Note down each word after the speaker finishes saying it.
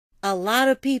A lot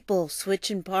of people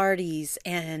switching parties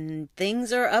and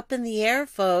things are up in the air,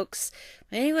 folks.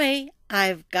 Anyway,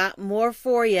 I've got more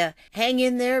for you. Hang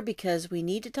in there because we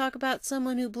need to talk about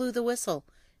someone who blew the whistle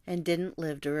and didn't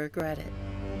live to regret it.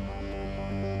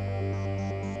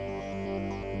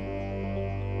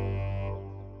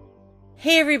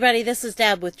 Hey everybody, this is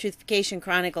Deb with Truthification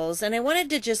Chronicles, and I wanted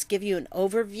to just give you an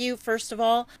overview, first of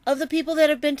all, of the people that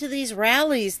have been to these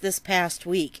rallies this past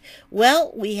week.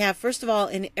 Well, we have, first of all,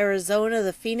 in Arizona,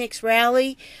 the Phoenix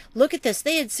rally. Look at this.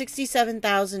 They had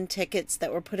 67,000 tickets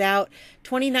that were put out,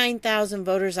 29,000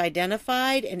 voters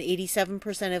identified, and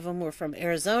 87% of them were from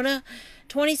Arizona.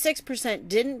 26%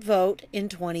 didn't vote in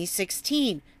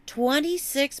 2016.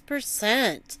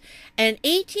 26%. And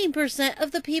 18%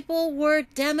 of the people were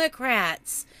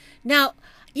Democrats. Now,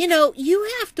 you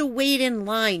have to wait in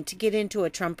line to get into a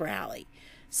Trump rally.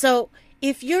 So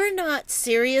if you're not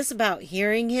serious about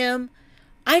hearing him,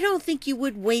 I don't think you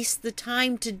would waste the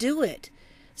time to do it.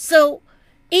 So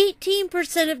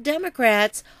 18% of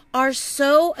Democrats are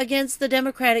so against the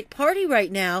Democratic Party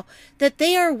right now that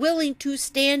they are willing to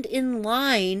stand in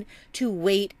line to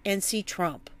wait and see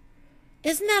Trump.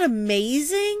 Isn't that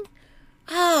amazing?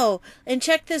 Oh, and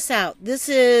check this out. This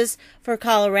is for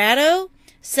Colorado,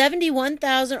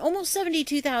 71,000, almost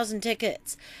 72,000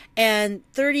 tickets, and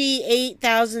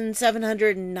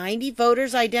 38,790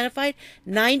 voters identified,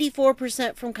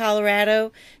 94% from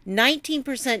Colorado,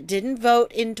 19% didn't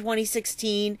vote in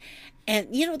 2016, and,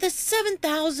 that's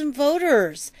 7,000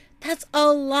 voters. That's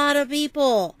a lot of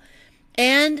people.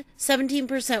 And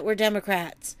 17% were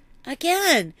Democrats.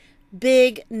 Again,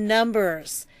 big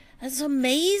numbers. That's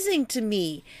amazing to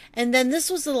me. And then this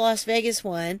was the Las Vegas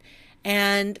one,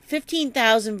 and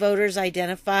 15,000 voters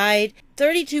identified.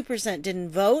 32% didn't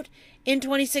vote in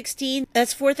 2016.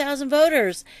 That's 4,000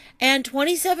 voters. And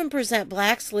 27%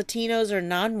 blacks, Latinos, or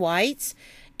non-whites.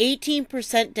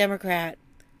 18% Democrat.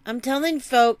 I'm telling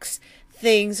folks,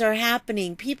 things are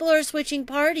happening. People are switching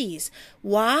parties.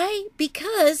 Why?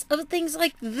 Because of things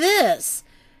like this.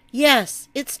 Yes,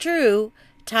 it's true.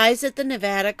 Ties at the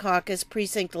Nevada caucus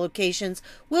precinct locations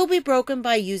will be broken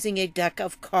by using a deck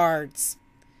of cards.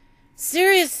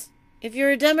 Serious, if you're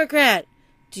a Democrat,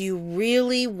 do you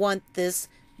really want this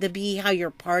to be how your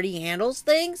party handles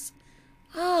things?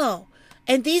 Oh,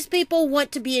 and these people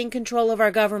want to be in control of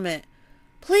our government.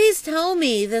 Please tell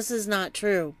me this is not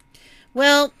true.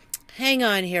 Well, hang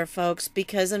on here, folks,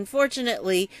 because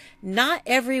unfortunately, not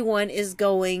everyone is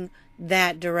going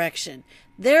that direction.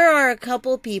 There are a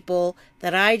couple people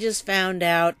that I just found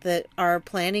out that are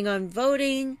planning on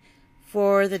voting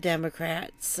for the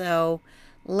Democrats. So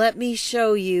let me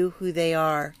show you who they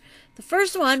are. The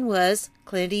first one was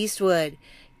Clint Eastwood.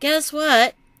 Guess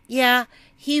what? Yeah,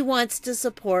 he wants to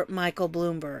support Michael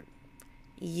Bloomberg.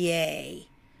 Yay.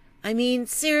 I mean,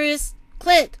 serious?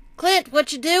 Clint,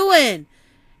 what you doing?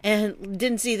 And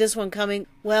didn't see this one coming.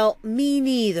 Well, me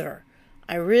neither.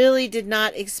 I really did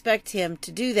not expect him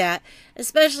to do that,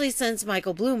 especially since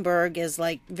Michael Bloomberg is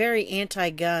very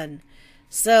anti-gun.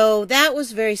 So that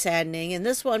was very saddening, and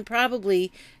this one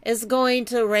probably is going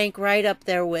to rank right up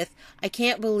there with, I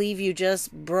can't believe you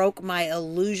just broke my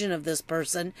illusion of this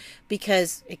person,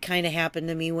 because it kind of happened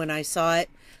to me when I saw it.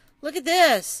 Look at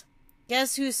this.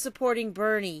 Guess who's supporting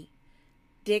Bernie?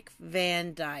 Dick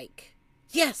Van Dyke.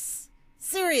 Yes!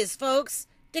 Serious, folks.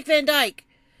 Dick Van Dyke.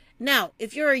 Now,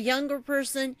 if you're a younger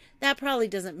person, that probably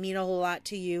doesn't mean a whole lot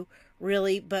to you,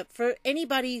 really. But for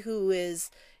anybody who is,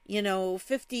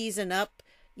 50s and up,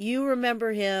 you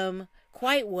remember him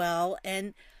quite well.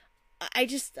 And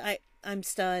I'm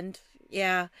stunned.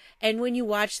 Yeah. And when you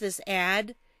watch this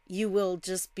ad, you will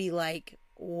just be like,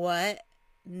 what?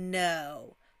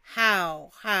 No.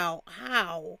 How?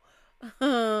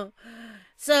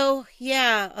 So,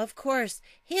 yeah, of course,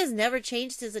 he has never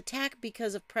changed his attack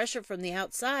because of pressure from the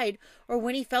outside or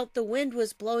when he felt the wind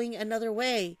was blowing another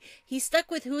way. He's stuck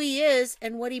with who he is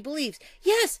and what he believes.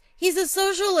 Yes, he's a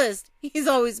socialist. He's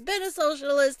always been a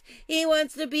socialist. He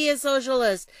wants to be a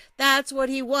socialist. That's what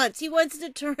he wants. He wants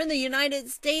to turn the United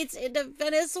States into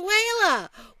Venezuela.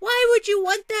 Why would you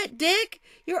want that, Dick?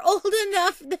 You're old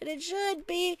enough that it should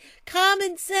be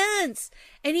common sense.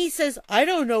 And he says, I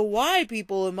don't know why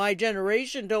people in my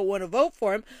generation don't want to vote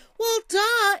for him. Well,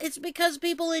 duh, it's because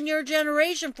people in your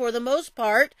generation, for the most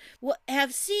part,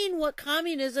 have seen what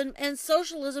communism and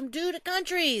socialism do to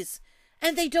countries.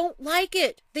 And they don't like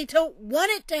it. They don't want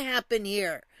it to happen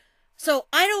here. So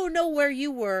I don't know where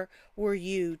you were. Were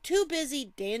you too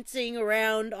busy dancing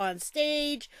around on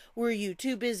stage? Were you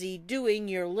too busy doing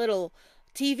your little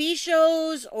TV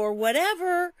shows or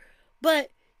whatever?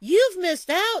 But you've missed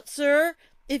out, sir.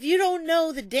 if you don't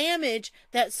know the damage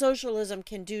that socialism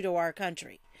can do to our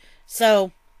country.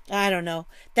 So, I don't know.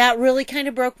 That really kind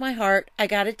of broke my heart, I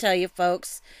gotta tell you,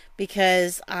 folks,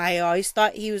 because I always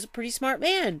thought he was a pretty smart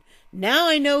man. Now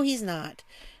I know he's not.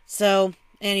 So,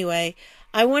 anyway,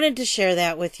 I wanted to share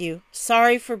that with you.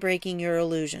 Sorry for breaking your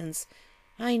illusions.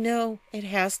 I know it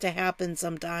has to happen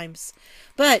sometimes.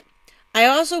 But I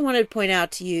also wanted to point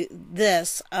out to you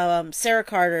this. Sarah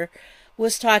Carter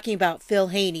was talking about Phil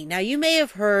Haney. Now, you may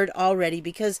have heard already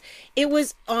because it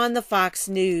was on the Fox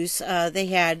News. They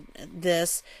had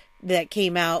this that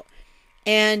came out.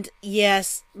 And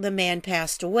yes, the man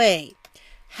passed away.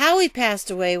 How he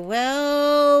passed away,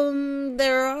 well,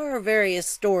 there are various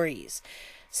stories.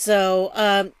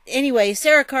 So, anyway,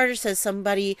 Sarah Carter says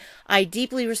somebody I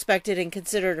deeply respected and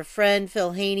considered a friend,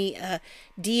 Phil Haney, a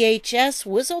DHS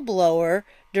whistleblower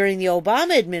during the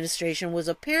Obama administration, was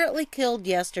apparently killed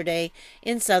yesterday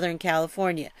in Southern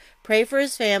California. Pray for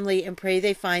his family and pray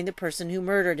they find the person who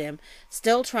murdered him.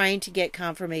 Still trying to get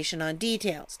confirmation on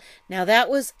details. Now, that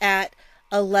was at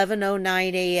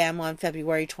 11:09 a.m. on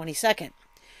February 22nd.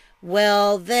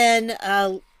 Well, then,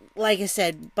 like I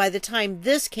said, by the time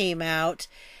this came out,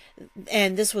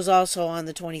 and this was also on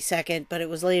the 22nd, but it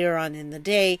was later on in the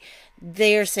day,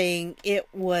 they're saying it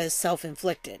was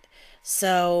self-inflicted.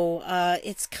 So,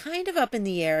 it's kind of up in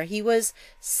the air. He was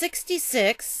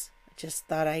 66. Just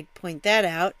thought I'd point that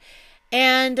out.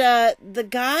 And the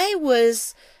guy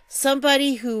was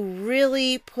somebody who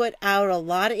really put out a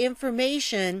lot of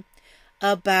information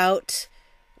about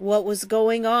what was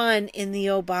going on in the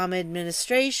Obama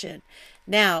administration.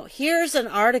 Now, here's an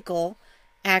article,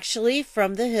 actually,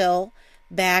 from The Hill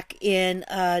back in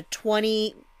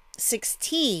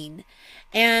 2016.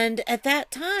 And at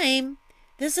that time,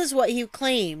 this is what he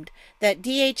claimed, that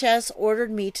DHS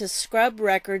ordered me to scrub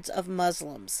records of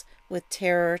Muslims with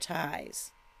terror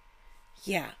ties.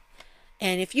 Yeah.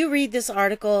 And if you read this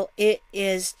article, it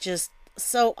is just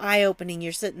so eye-opening.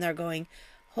 You're sitting there going,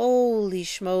 holy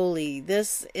schmoly,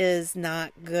 this is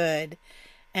not good.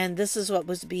 And this is what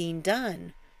was being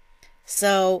done.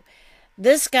 So,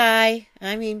 this guy,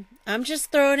 I mean, I'm just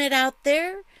throwing it out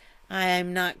there.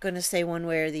 I'm not going to say one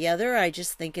way or the other. I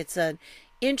just think it's an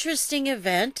interesting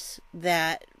event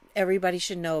that everybody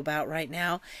should know about right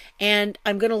now. And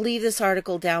I'm going to leave this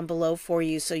article down below for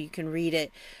you so you can read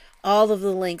it. All of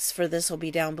the links for this will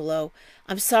be down below.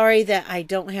 I'm sorry that I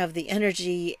don't have the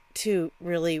energy to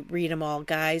really read them all,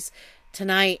 guys.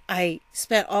 Tonight, I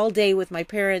spent all day with my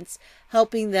parents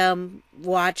helping them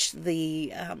watch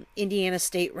the Indiana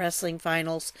State Wrestling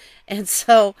Finals. And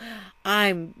so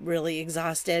I'm really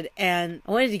exhausted. And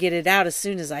I wanted to get it out as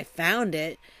soon as I found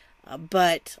it.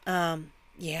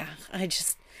 Yeah,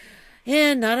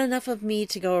 not enough of me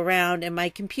to go around. And my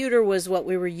computer was what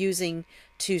we were using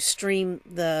to stream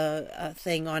the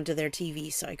thing onto their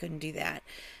TV, so I couldn't do that.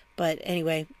 But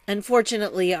anyway,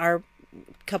 unfortunately, our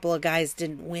couple of guys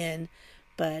didn't win,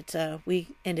 but we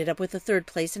ended up with a 3rd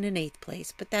place and an 8th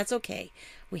place, but that's okay.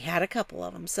 We had a couple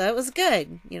of them, so it was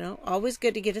good. Always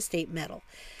good to get a state medal.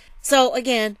 So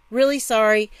again, really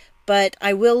sorry, but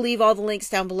I will leave all the links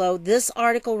down below. This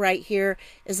article right here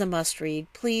is a must read.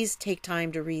 Please take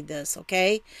time to read this,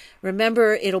 okay?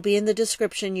 Remember, it'll be in the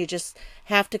description. You just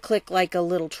have to click like a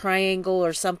little triangle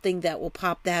or something that will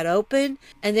pop that open,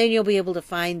 and then you'll be able to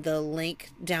find the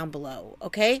link down below,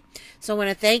 okay? So I want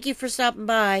to thank you for stopping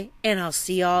by, and I'll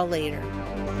see y'all later.